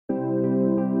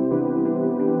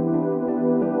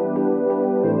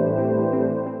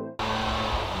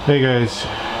Hey guys,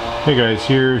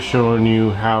 here showing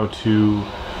you how to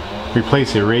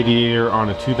replace a radiator on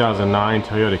a 2009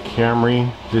 Toyota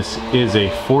Camry. This is a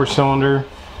 4-cylinder.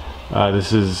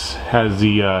 This has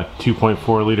the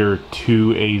 2.4 liter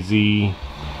 2AZ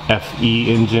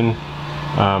FE engine.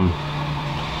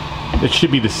 It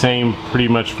should be the same pretty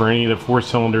much for any of the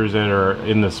 4-cylinders that are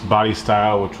in this body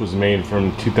style, which was made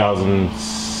from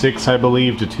 2006 I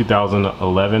believe to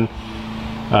 2011.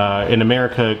 In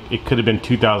America it could have been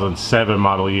 2007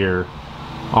 model year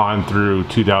on through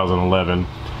 2011,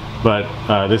 but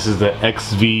this is the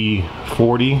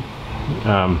XV40.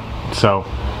 So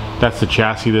that's the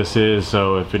chassis this is.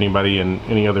 So if anybody in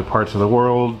any other parts of the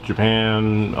world,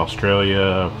 Japan,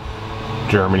 Australia,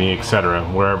 Germany, etc.,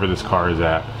 wherever this car is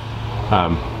at,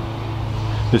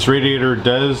 this radiator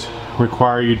does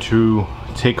require you to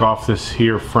take off this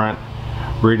here front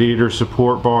radiator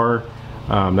support bar.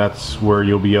 That's where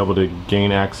you'll be able to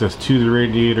gain access to the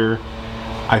radiator.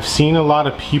 I've seen a lot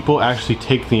of people actually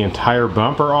take the entire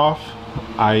bumper off.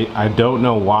 I don't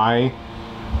know why.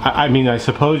 I mean, I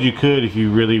suppose you could if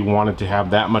you really wanted to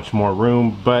have that much more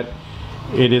room, but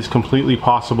it is completely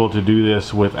possible to do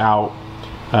this without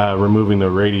removing the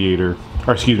radiator,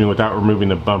 or excuse me, without removing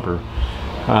the bumper.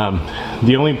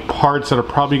 The only parts that are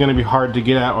probably going to be hard to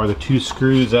get at are the two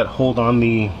screws that hold on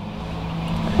the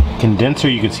condenser.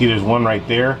 You can see there's one right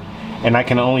there, and I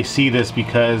can only see this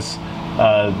because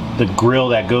the grill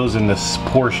that goes in this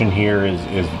portion here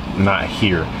is not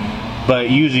here,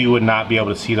 but usually you would not be able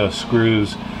to see those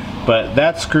screws. But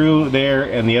that screw there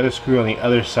and the other screw on the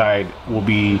other side will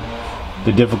be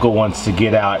the difficult ones to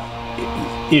get out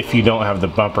if you don't have the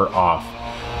bumper off.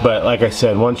 But like I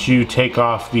said, once you take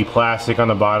off the plastic on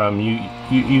the bottom,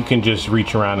 you can just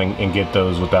reach around and get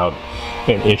those without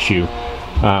an issue.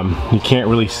 You can't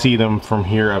really see them from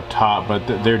here up top, but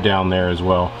they're down there as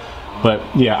well. But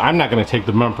yeah, I'm not going to take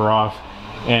the bumper off,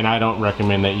 and I don't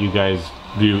recommend that you guys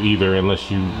do either unless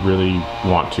you really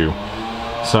want to.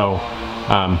 So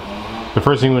the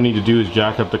first thing we need to do is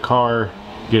jack up the car,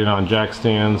 get it on jack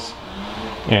stands,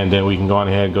 and then we can go on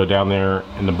ahead, go down there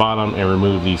in the bottom and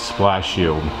remove the splash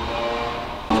shield.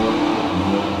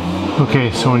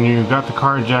 Okay, so when you got the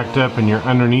car jacked up and you're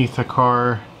underneath the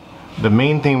car, the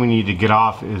main thing we need to get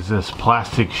off is this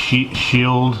plastic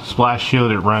shield, splash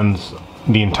shield. It runs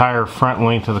the entire front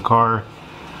length of the car.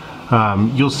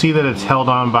 You'll see that it's held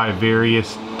on by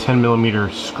various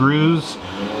 10mm screws.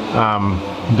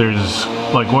 There's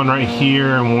like one right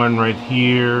here and one right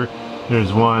here.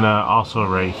 There's one also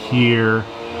right here.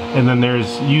 And then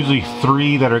there's usually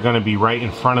 3 that are going to be right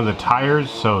in front of the tires.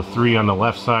 So 3 on the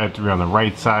left side, 3 on the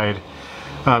right side.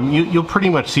 You'll pretty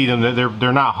much see them.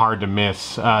 They're not hard to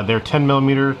miss. They're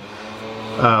 10mm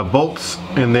bolts,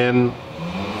 and then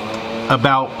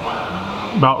about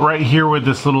right here where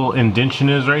this little indentation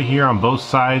is, right here on both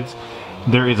sides,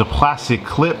 there is a plastic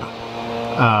clip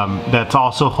that's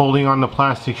also holding on the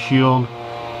plastic shield.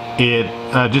 It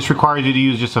just requires you to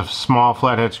use just a small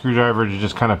flathead screwdriver to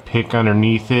just kind of pick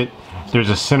underneath it.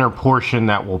 There's a center portion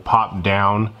that will pop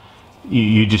down.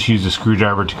 You just use the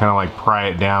screwdriver to kind of like pry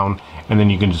it down, and then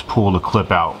you can just pull the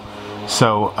clip out.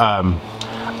 So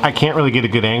I can't really get a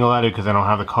good angle at it because I don't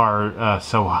have the car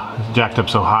so jacked up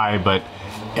so high, but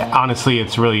honestly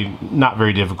it's really not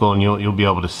very difficult, and you'll be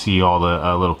able to see all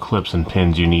the little clips and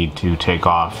pins you need to take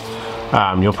off.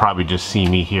 You'll probably just see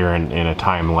me here in a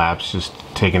time lapse just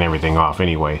taking everything off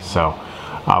anyway, so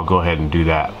I'll go ahead and do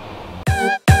that.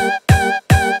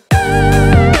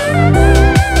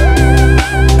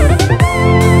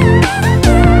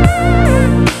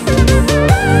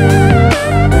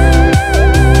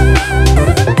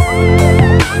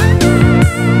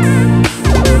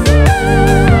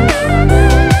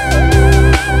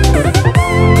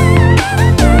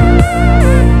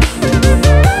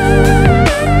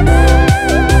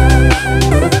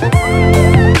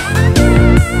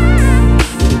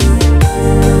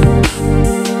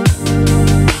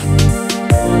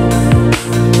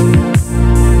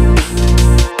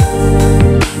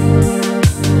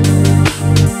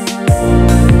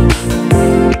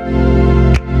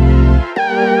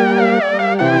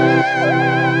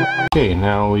 Okay,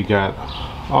 now we got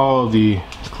all of the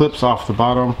clips off the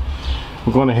bottom.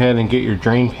 We're going ahead and get your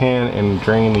drain pan and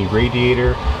drain the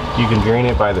radiator. You can drain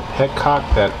it by the petcock.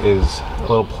 That is a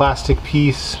little plastic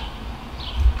piece,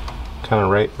 kind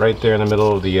of right there in the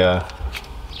middle of the.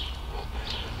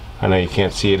 I know you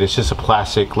can't see it. It's just a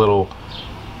plastic little,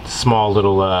 small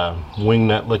little wing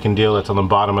nut looking deal that's on the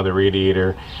bottom of the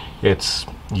radiator. It's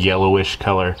yellowish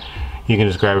color. You can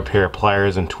just grab a pair of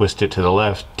pliers and twist it to the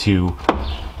left to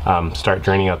start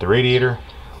draining out the radiator.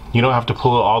 You don't have to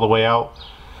pull it all the way out,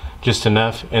 just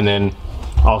enough, and then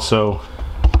Also,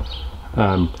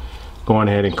 going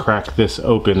ahead and crack this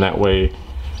open, that way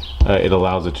it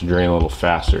allows it to drain a little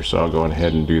faster. So I'll go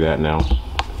ahead and do that now.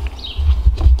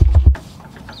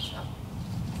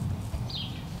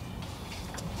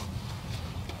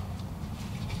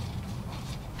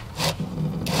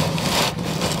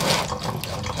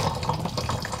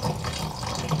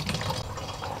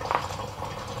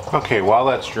 Okay, while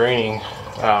that's draining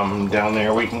down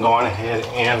there, we can go on ahead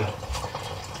and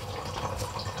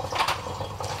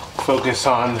focus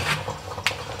on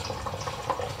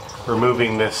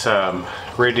removing this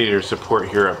radiator support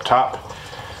here up top.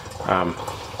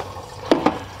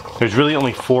 There's really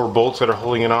only 4 bolts that are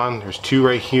holding it on. There's 2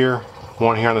 right here,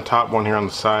 1 here on the top, 1 here on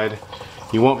the side.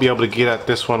 You won't be able to get at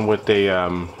this one with a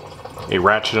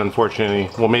ratchet, unfortunately.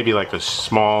 Well, maybe like a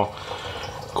small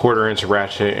 1/4 inch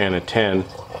ratchet and a 10.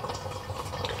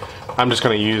 I'm just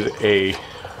going to use a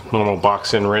normal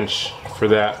box-in wrench for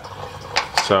that.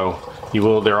 So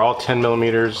they're all 10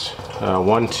 millimeters,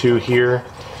 1, 2 here,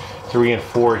 3 and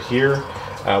 4 here.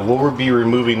 We'll be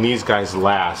removing these guys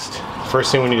last.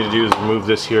 First thing we need to do is remove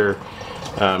this here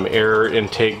air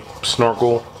intake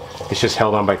snorkel. It's just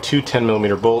held on by 2 10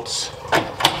 millimeter bolts.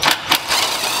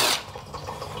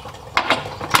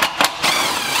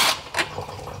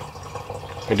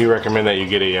 I do recommend that you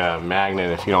get a magnet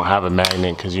if you don't have a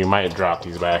magnet, because you might drop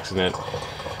these by accident.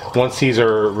 Once these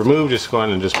are removed, just go ahead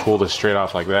and just pull this straight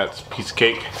off like that. It's a piece of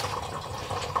cake.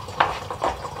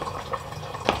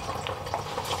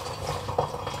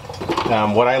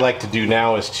 What I like to do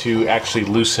now is to actually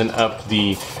loosen up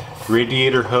the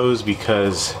radiator hose,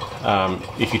 because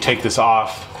if you take this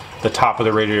off, the top of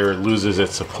the radiator loses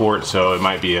its support, so it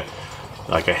might be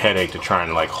like a headache to try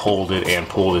and like hold it and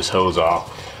pull this hose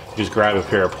off. Just grab a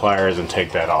pair of pliers and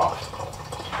take that off.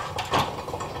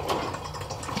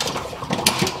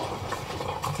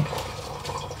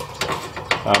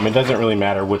 It doesn't really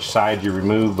matter which side you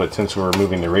remove, but since we're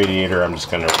removing the radiator, I'm just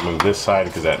going to remove this side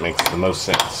because that makes the most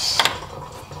sense.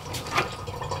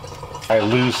 I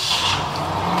loose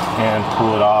and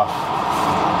pull it off,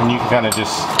 and you can kind of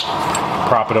just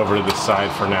prop it over to this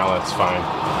side for now. That's fine.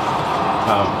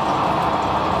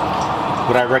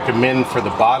 What I recommend for the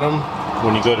bottom,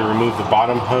 when you go to remove the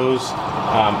bottom hose,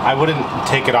 I wouldn't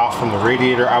take it off from the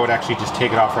radiator. I would actually just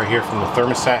take it off right here from the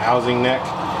thermostat housing neck.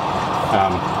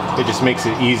 It just makes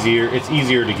it easier. It's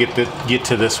easier to get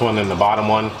to this one than the bottom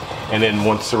one. And then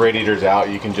once the radiator's out,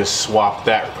 you can just swap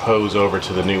that hose over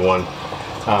to the new one.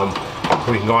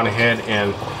 We can go on ahead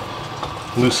and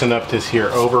loosen up this here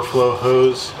overflow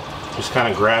hose. Just kind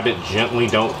of grab it gently.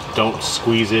 Don't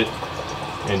squeeze it,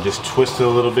 and just twist it a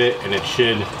little bit, and it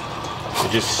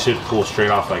just should pull straight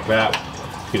off like that.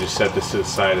 You can just set this to the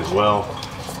side as well.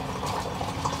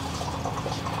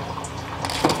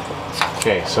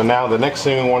 Okay, so now the next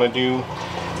thing we want to do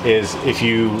is, if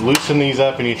you loosen these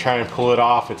up and you try and pull it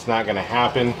off, it's not going to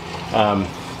happen.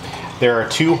 There are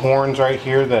 2 horns right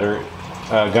here that are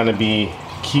going to be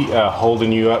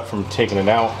holding you up from taking it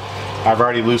out. I've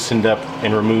already loosened up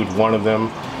and removed one of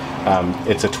them.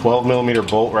 It's a 12 millimeter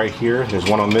bolt right here. There's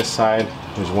one on this side,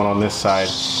 there's one on this side.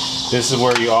 This is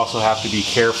where you also have to be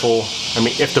careful. I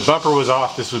mean, if the bumper was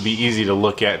off, this would be easy to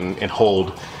look at and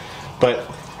hold,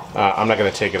 but I'm not going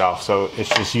to take it off. So it's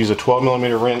just use a 12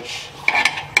 millimeter wrench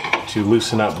to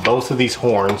loosen up both of these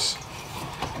horns,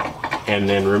 and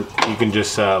then you can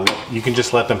just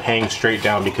let them hang straight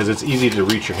down, because it's easy to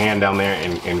reach your hand down there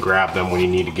and grab them when you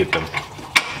need to get them.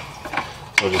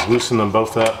 So just loosen them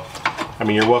both up. I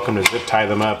mean, you're welcome to zip tie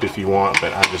them up if you want,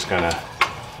 but I'm just gonna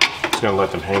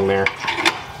let them hang there.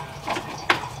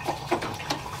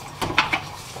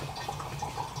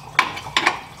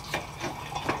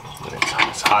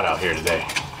 It's hot out here today.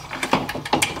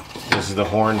 This is the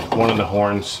horn, one of the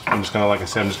horns. I'm just gonna, like I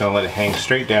said, I'm just gonna let it hang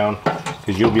straight down,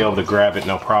 because you'll be able to grab it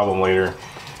no problem later.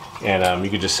 And you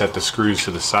can just set the screws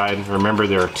to the side. Remember,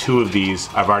 there are 2 of these.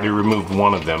 I've already removed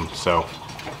one of them, so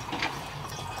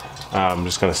I'm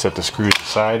just going to set the screws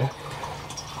aside.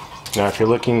 Now, if you're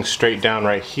looking straight down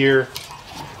right here,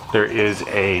 there is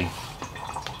a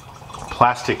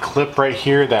plastic clip right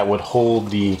here that would hold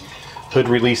the hood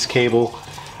release cable.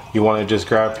 You want to just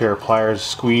grab a pair of pliers,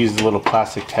 squeeze the little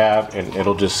plastic tab, and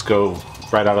it'll just go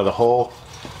right out of the hole.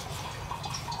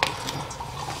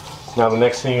 Now, the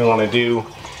next thing you want to do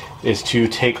is to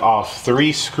take off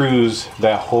 3 screws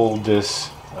that hold this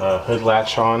hood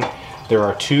latch on. There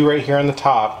are 2 right here on the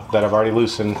top that I've already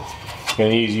loosened. You're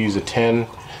going to use a 10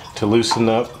 to loosen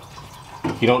up.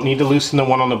 You don't need to loosen the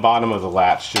one on the bottom of the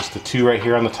latch, just the 2 right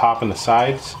here on the top and the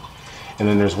sides. And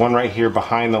then there's one right here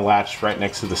behind the latch right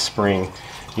next to the spring.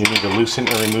 You need to loosen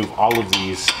and remove all of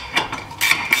these.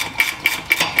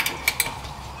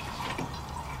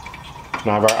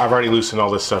 Now I've already loosened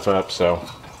all this stuff up, so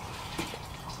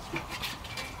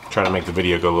try to make the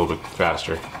video go a little bit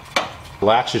faster. The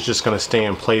latch is just going to stay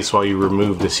in place while you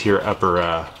remove this here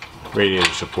upper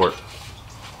radiator support.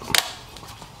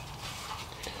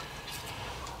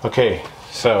 Okay,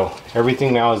 so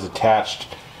everything now is attached,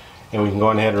 and we can go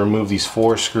ahead and remove these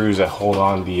 4 screws that hold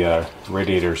on the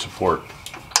radiator support.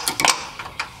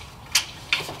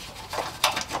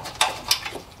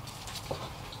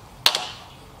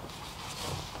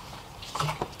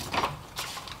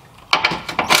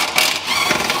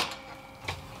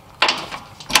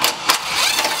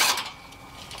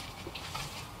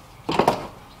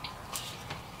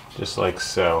 Just like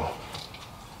so.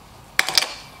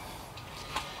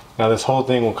 Now this whole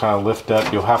thing will kind of lift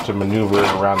up. You'll have to maneuver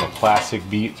it around the plastic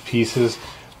pieces,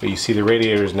 but you see the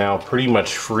radiator is now pretty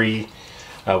much free.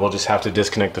 We'll just have to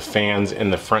disconnect the fans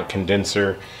and the front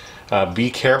condenser.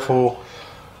 Be careful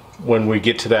when we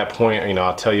get to that point. You know,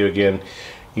 I'll tell you again,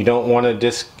 you don't want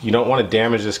to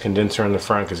damage this condenser in the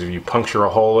front, because if you puncture a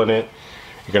hole in it,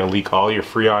 you're going to leak all your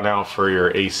Freon out for your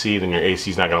AC, then your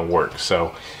AC is not going to work.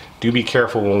 So do be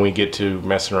careful when we get to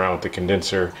messing around with the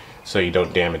condenser so you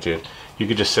don't damage it. You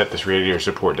could just set this radiator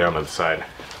support down to the side.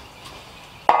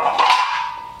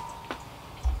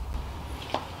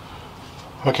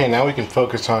 Okay, now we can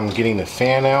focus on getting the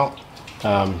fan out.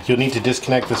 You'll need to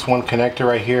disconnect this one connector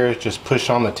right here. Just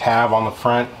push on the tab on the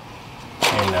front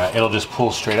and it'll just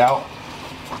pull straight out.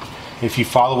 If you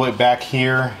follow it back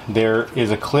here, there is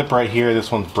a clip right here.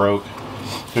 This one's broke.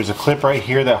 There's a clip right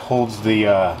here that holds the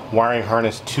wiring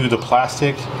harness to the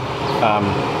plastic.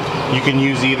 You can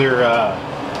use either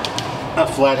a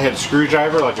flathead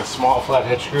screwdriver, like a small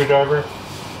flathead screwdriver,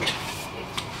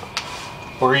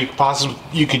 or you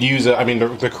could use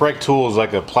the correct tool is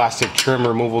like a plastic trim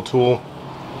removal tool.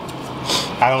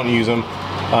 I don't use them,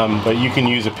 but you can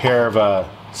use a pair of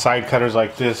side cutters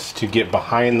like this to get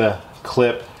behind the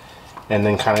clip and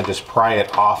then kind of just pry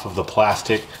it off of the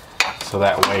plastic, so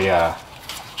that way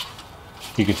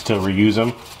you can still reuse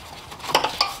them.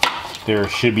 There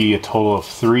should be a total of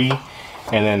 3,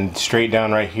 and then straight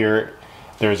down right here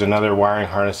there's another wiring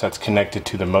harness that's connected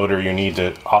to the motor. You need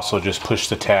to also just push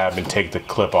the tab and take the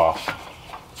clip off.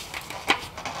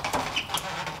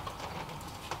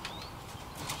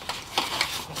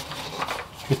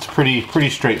 It's pretty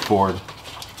straightforward.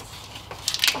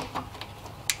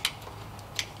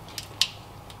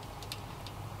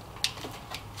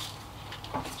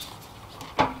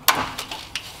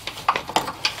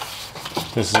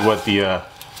 This is what the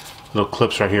little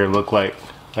clips right here look like.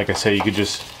 Like I said, you could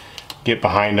just get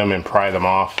behind them and pry them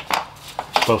off.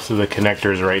 Both of the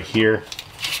connectors right here.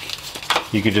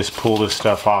 You could just pull this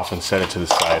stuff off and set it to the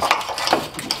side.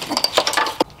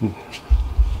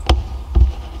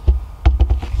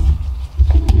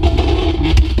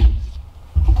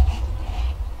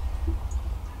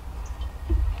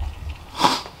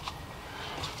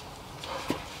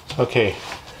 Okay,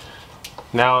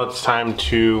 now it's time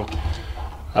to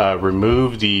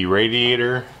remove the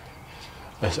radiator,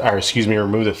 or excuse me,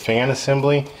 remove the fan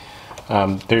assembly.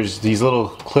 There's these little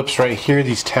clips right here,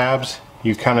 these tabs.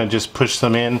 You kind of just push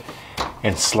them in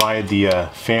and slide the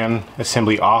fan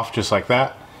assembly off just like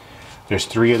that. There's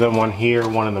 3 of them, one here,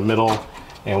 one in the middle,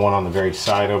 and one on the very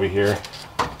side over here.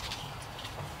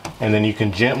 And then you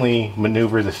can gently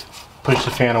maneuver push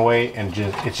the fan away, and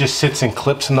it just sits in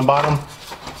clips in the bottom.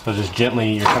 So just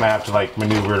gently, you're gonna have to like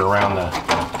maneuver it around the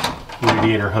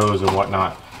radiator hose and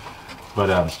whatnot.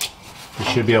 But you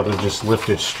should be able to just lift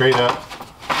it straight up.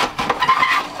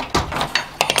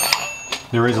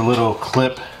 There is a little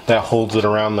clip that holds it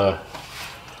around on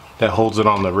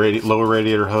the lower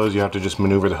radiator hose. You have to just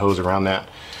maneuver the hose around that.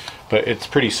 But it's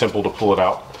pretty simple to pull it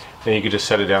out. Then you can just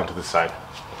set it down to the side.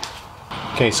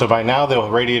 Okay, so by now the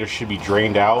radiator should be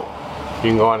drained out.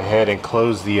 You can go on ahead and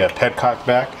close the petcock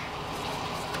back.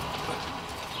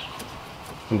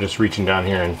 I'm just reaching down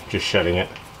here and just shutting it.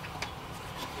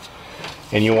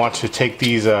 And you want to take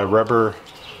these upper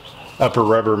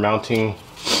rubber mounting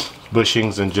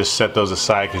bushings and just set those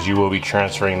aside, because you will be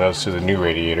transferring those to the new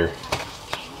radiator.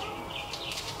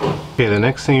 Okay, the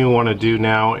next thing you want to do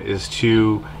now is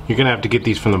you're gonna have to get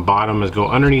these from the bottom, is go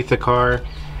underneath the car,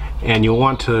 and you'll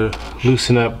want to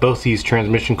loosen up both these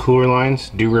transmission cooler lines.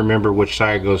 Do remember which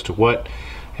side goes to what,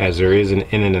 as there is an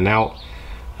in and an out.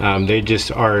 They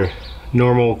just are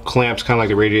normal clamps, kind of like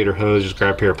the radiator hose. Just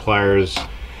grab a pair of pliers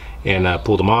and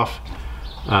pull them off.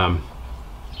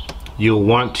 You'll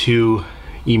want to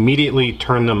immediately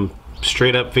turn them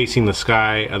straight up facing the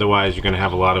sky, otherwise you're going to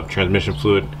have a lot of transmission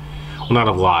fluid. Well, not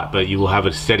a lot, but you will have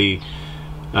a steady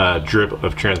drip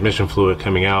of transmission fluid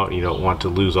coming out. You don't want to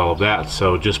lose all of that,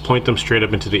 so just point them straight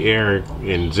up into the air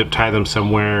and zip tie them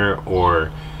somewhere,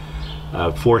 or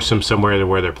force them somewhere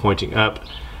where they're pointing up.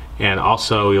 And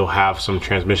also you'll have some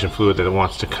transmission fluid that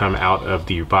wants to come out of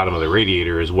the bottom of the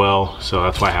radiator as well, so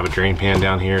that's why I have a drain pan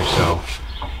down here, so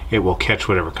it will catch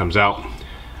whatever comes out.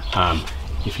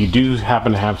 If you do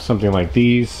happen to have something like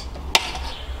these,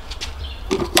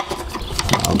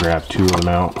 I'll grab 2 of them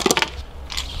out.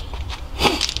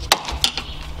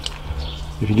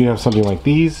 If you do have something like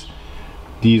these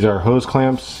are hose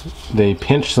clamps. They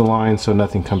pinch the line so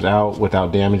nothing comes out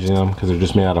without damaging them, because they're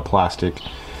just made out of plastic.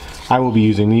 I will be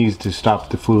using these to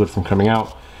stop the fluid from coming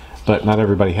out, but not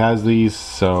everybody has these,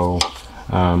 so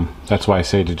that's why I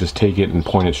say to just take it and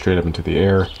point it straight up into the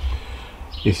air.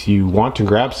 If you want to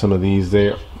grab some of these,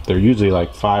 they're usually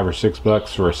like $5 or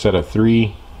 $6 for a set of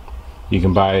 3. You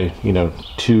can buy, you know,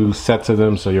 2 sets of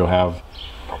them, so you'll have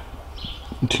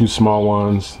 2 small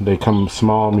ones. They come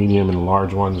small, medium, and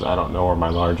large ones. I don't know where my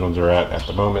large ones are at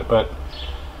the moment, but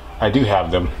I do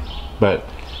have them. But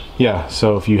yeah,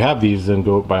 so if you have these, then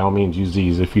go by all means use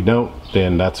these. If you don't,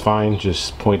 then that's fine.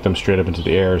 Just point them straight up into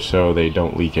the air so they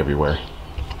don't leak everywhere.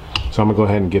 So I'm gonna go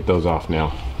ahead and get those off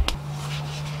now.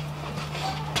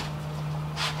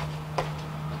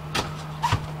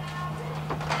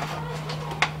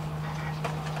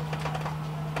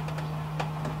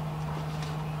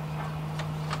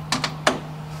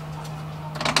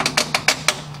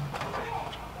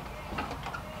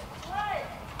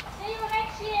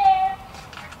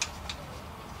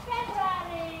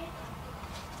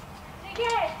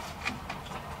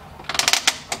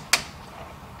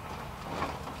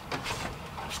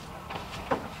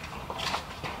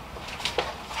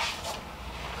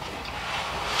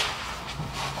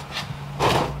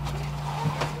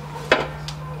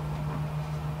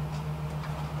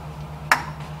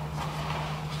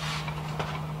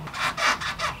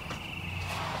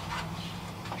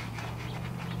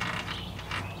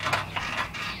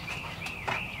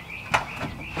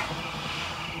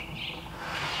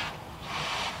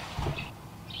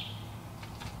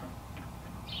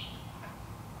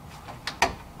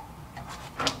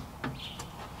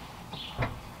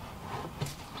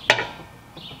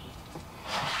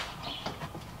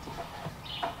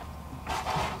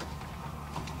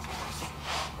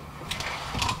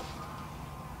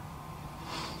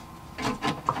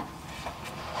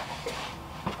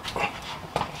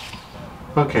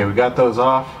 Okay, we got those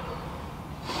off.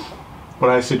 What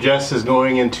I suggest is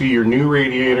going into your new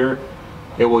radiator.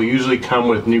 It will usually come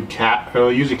with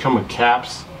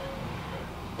caps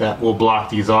that will block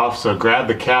these off. So grab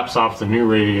the caps off the new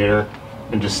radiator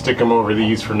and just stick them over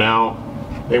these for now.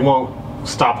 They won't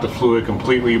stop the fluid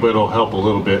completely, but it'll help a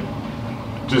little bit.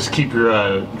 Just keep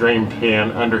your drain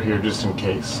pan under here just in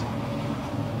case.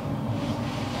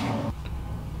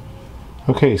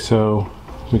 Okay, so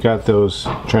we got those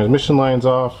transmission lines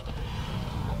off.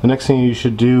 The next thing you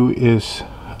should do is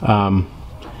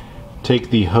take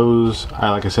the hose.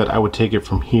 Like I said, I would take it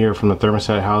from here, from the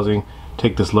thermostat housing.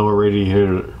 Take this lower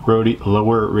radiator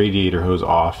hose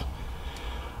off.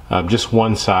 Just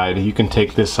one side. You can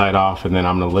take this side off, and then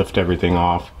I'm gonna lift everything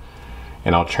off,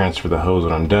 and I'll transfer the hose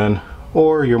when I'm done.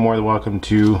 Or you're more than welcome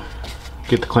to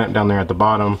get the clamp down there at the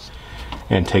bottom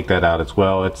and take that out as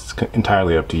well. It's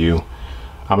entirely up to you.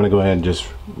 I'm gonna go ahead and just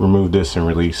remove this and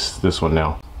release this one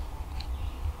now.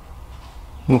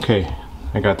 Okay,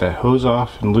 I got that hose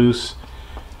off and loose.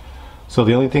 So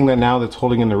the only thing that's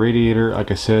holding in the radiator,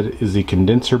 like I said, is the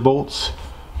condenser bolts.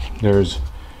 There's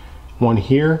one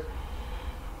here,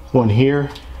 and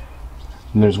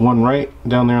there's one right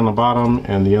down there on the bottom,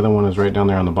 and the other one is right down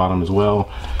there on the bottom as well.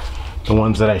 The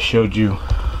ones that I showed you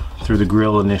through the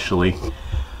grill initially.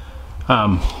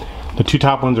 The 2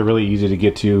 top ones are really easy to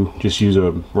get to. Just use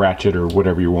a ratchet or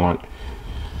whatever you want.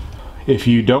 If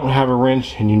you don't have a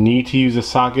wrench and you need to use a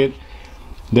socket,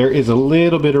 there is a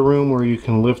little bit of room where you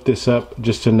can lift this up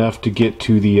just enough to get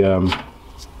to the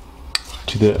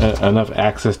enough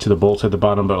access to the bolts at the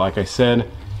bottom. But like I said,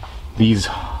 these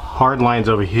hard lines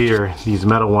over here, these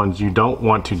metal ones, you don't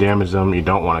want to damage them, you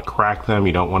don't want to crack them,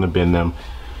 you don't want to bend them.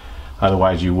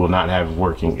 Otherwise you will not have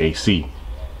working AC,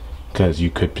 because you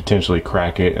could potentially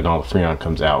crack it and all the freon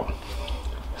comes out.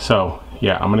 So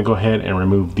yeah, I'm gonna go ahead and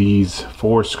remove these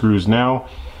 4 screws now.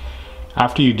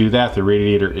 After you do that, the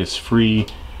radiator is free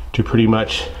to pretty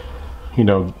much, you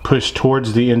know, push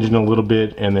towards the engine a little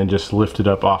bit and then just lift it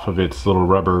up off of its little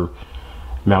rubber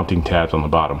mounting tabs on the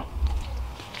bottom.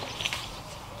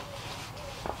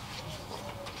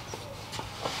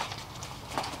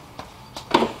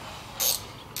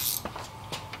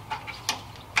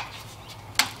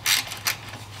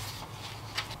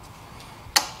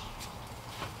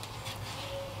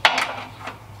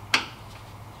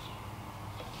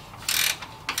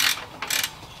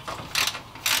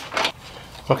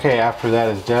 Okay, after that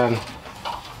is done,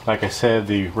 like I said,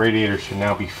 the radiator should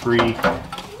now be free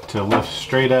to lift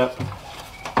straight up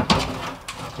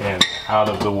and out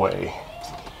of the way.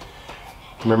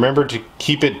 Remember to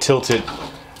keep it tilted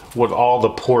with all the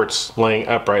ports laying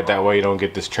upright, that way you don't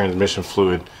get this transmission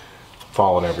fluid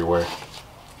falling everywhere.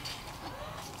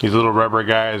 These little rubber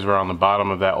guys were on the bottom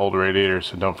of that old radiator,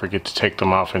 so don't forget to take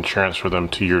them off and transfer them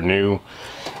to your new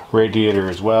radiator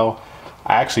as well.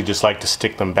 I actually just like to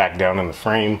stick them back down in the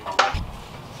frame.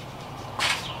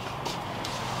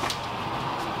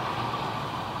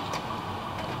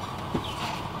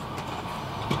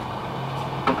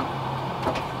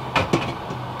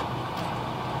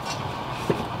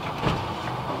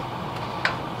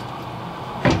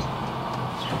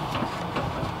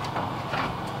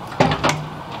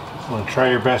 Try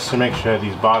your best to make sure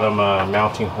these bottom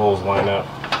mounting holes line up.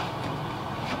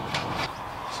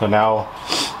 So now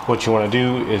what you want to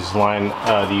do is line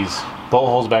these bolt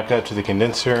holes back up to the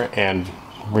condenser and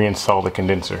reinstall the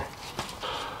condenser.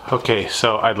 Okay,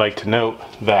 so I'd like to note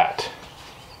that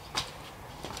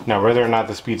now whether or not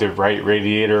this be the right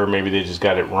radiator or maybe they just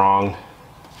got it wrong,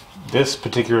 this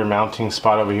particular mounting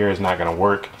spot over here is not going to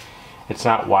work. It's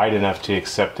not wide enough to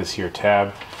accept this here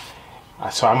tab.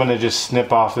 So I'm going to just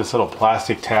snip off this little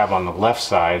plastic tab on the left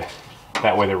side.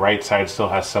 That way the right side still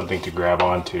has something to grab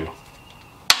onto.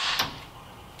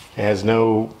 It has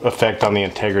no effect on the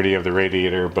integrity of the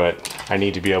radiator, but I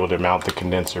need to be able to mount the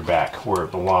condenser back where it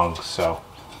belongs. So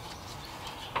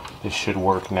this should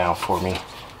work now for me.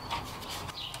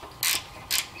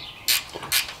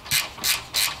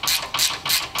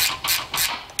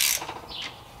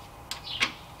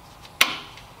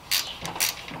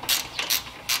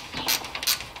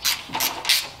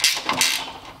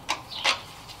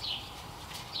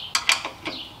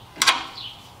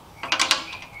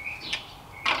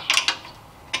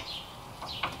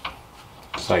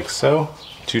 Like so.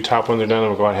 Two top ones are done.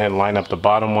 We'll go ahead and line up the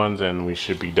bottom ones and we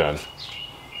should be done.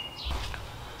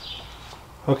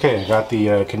 Okay, I got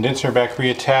the condenser back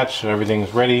reattached, so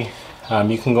everything's ready.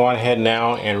 You can go on ahead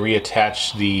now and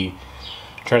reattach the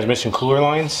transmission cooler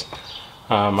lines.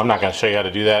 I'm not going to show you how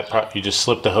to do that. You just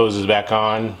slip the hoses back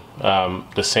on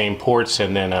the same ports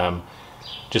and then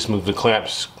just move the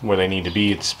clamps where they need to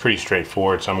be. It's pretty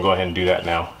straightforward, so I'm going to go ahead and do that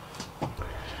now.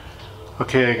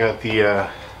 Okay, I got the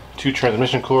two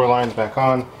transmission cooler lines back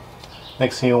on.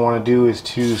 Next thing you'll want to do is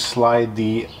to slide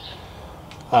the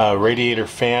radiator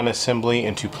fan assembly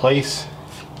into place.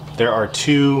 There are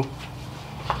two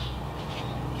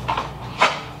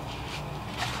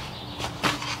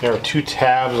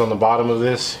tabs on the bottom of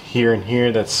this, here and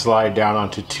here, that slide down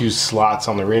onto two slots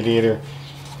on the radiator.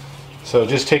 So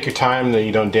just take your time that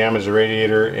you don't damage the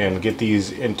radiator and get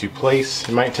these into place.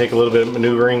 It might take a little bit of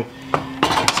maneuvering,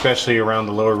 especially around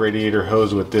the lower radiator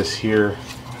hose with this here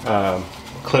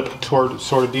clip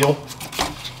sort of deal.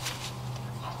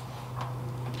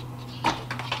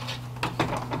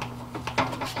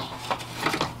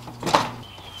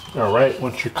 Alright,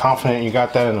 once you're confident you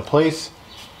got that into place,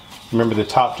 remember the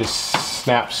top just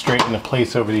snaps straight into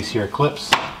place over these here clips,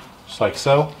 just like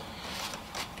so.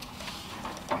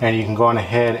 And you can go on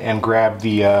ahead and grab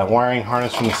the wiring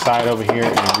harness from the side over here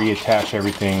and reattach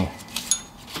everything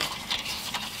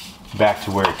back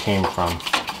to where it came from.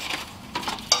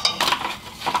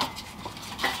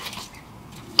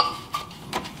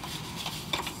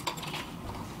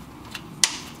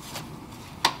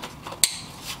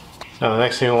 Now the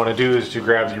next thing I want to do is to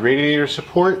grab the radiator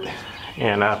support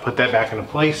and put that back into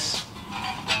place.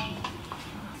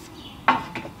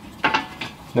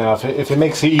 Now if it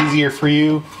makes it easier for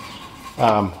you,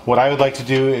 what I would like to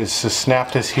do is to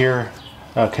snap this here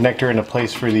connector into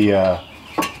place for the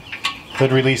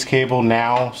hood release cable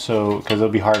now, so because it'll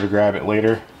be hard to grab it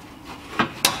later.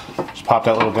 Just pop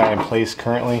that little guy in place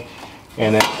currently,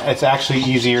 and then it's actually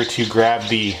easier to grab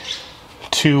the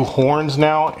two horns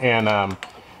now and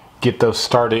get those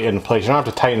started in place. You don't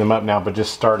have to tighten them up now, but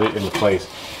just start it into place.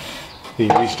 So you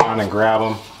reach down and grab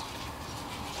them,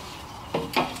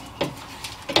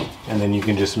 and then you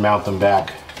can just mount them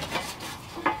back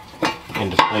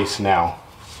into place now.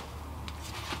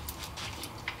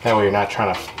 That way you're not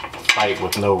trying to fight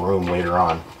with no room later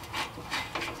on.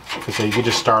 So you can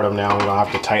just start them now, you don't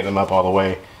have to tighten them up all the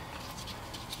way.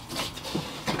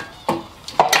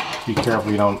 Be careful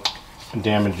you don't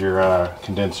damage your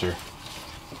condenser.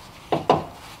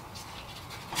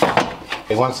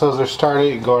 Okay, once those are started,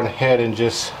 you can go ahead and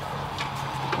just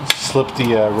slip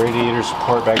the radiator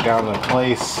support back down into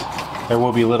place. There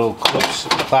will be little clips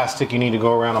of plastic you need to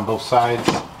go around on both sides.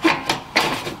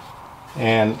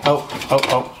 And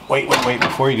wait,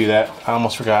 before you do that, I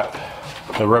almost forgot.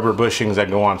 the rubber bushings that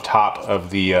go on top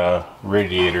of the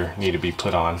radiator need to be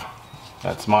put on.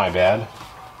 That's my bad.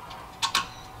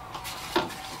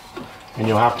 And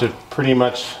you'll have to pretty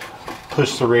much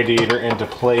push the radiator into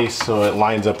place so it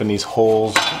lines up in these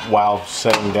holes while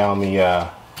setting down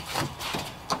the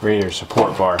radiator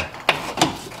support bar.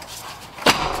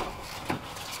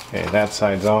 Okay, that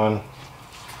side's on.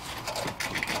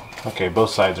 Okay, both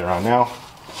sides are on now.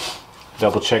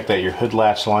 Double check that your hood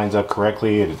latch lines up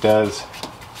correctly, and it does.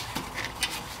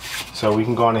 So we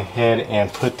can go on ahead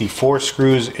and put the 4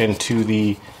 screws into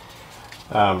the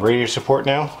radiator support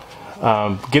now.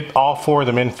 Get all 4 of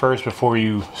them in first before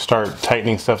you start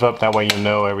tightening stuff up. That way you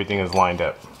know everything is lined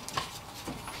up.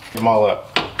 Get them all up.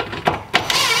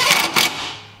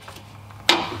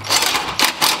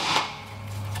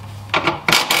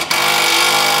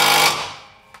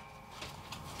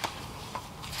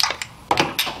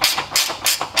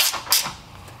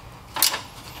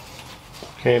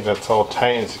 Okay, that's all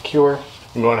tight and secure.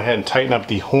 I'm going ahead and tighten up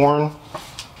the horn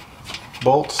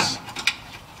bolts.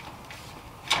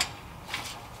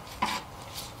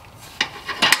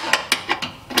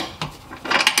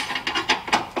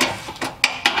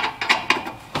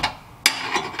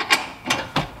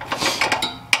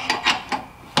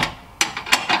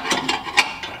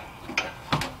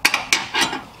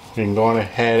 You can go on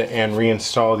ahead and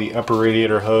reinstall the upper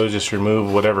radiator hose. Just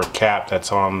remove whatever cap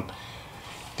that's on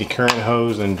the current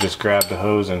hose and just grab the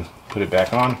hose and put it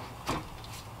back on.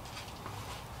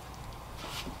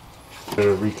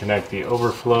 To reconnect the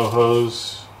overflow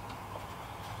hose.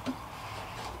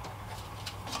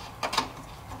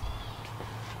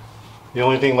 The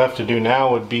only thing left to do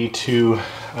now would be to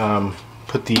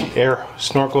put the air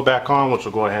snorkel back on, which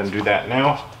we'll go ahead and do that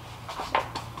now.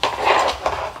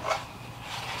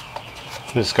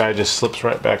 This guy just slips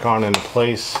right back on into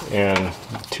place, and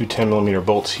 2 10mm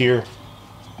bolts here.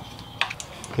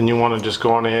 Then you want to just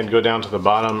go on ahead and go down to the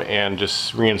bottom and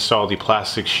just reinstall the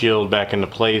plastic shield back into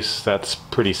place. That's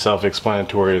pretty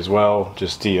self-explanatory as well.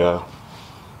 Just the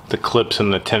clips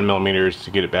and the 10mm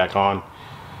to get it back on.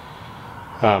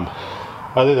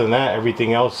 Other than that,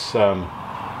 everything else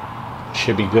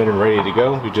should be good and ready to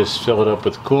go. You just fill it up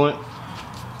with coolant.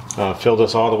 Fill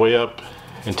this all the way up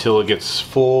until it gets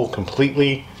full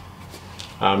completely.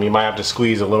 You might have to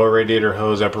squeeze a lower radiator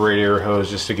hose, upper radiator hose,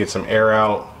 just to get some air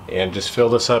out, and just fill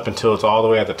this up until it's all the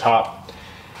way at the top.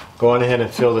 Go on ahead and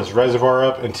fill this reservoir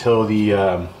up until the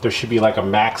there should be like a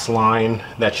max line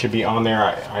that should be on there.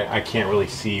 I can't really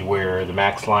see where the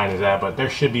max line is at, but there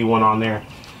should be one on there.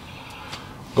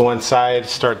 Go inside,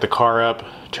 start the car up,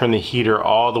 turn the heater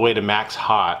all the way to max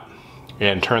hot,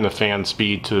 and turn the fan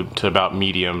speed to about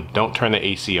medium. Don't turn the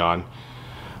AC on,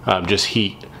 just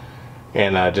heat.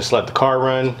 And just let the car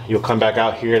run. You'll come back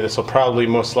out here. This will probably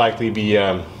most likely be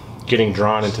getting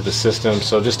drawn into the system,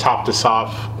 so just top this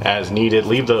off as needed.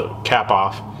 Leave the cap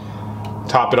off,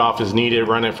 top it off as needed,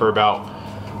 run it for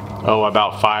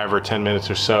about 5 or 10 minutes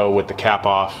or so with the cap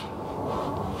off,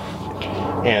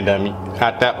 and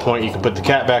at that point you can put the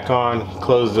cap back on,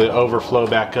 close the overflow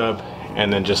back up,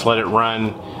 and then just let it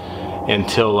run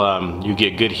until you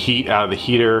get good heat out of the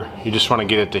heater. You just want to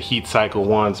get it to heat cycle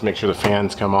once, make sure the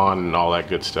fans come on and all that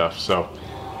good stuff. So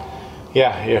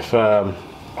yeah, if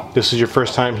this is your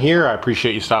first time here, I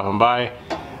appreciate you stopping by.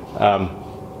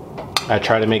 I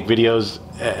try to make videos,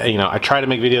 I try to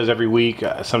make videos every week.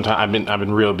 Sometimes I've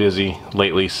been real busy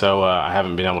lately, so I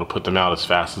haven't been able to put them out as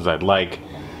fast as I'd like.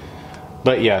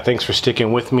 But yeah, thanks for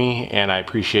sticking with me, and I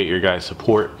appreciate your guys'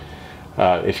 support.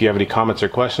 If you have any comments or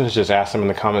questions, just ask them in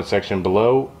the comment section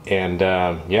below, and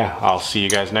yeah, I'll see you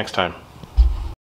guys next time.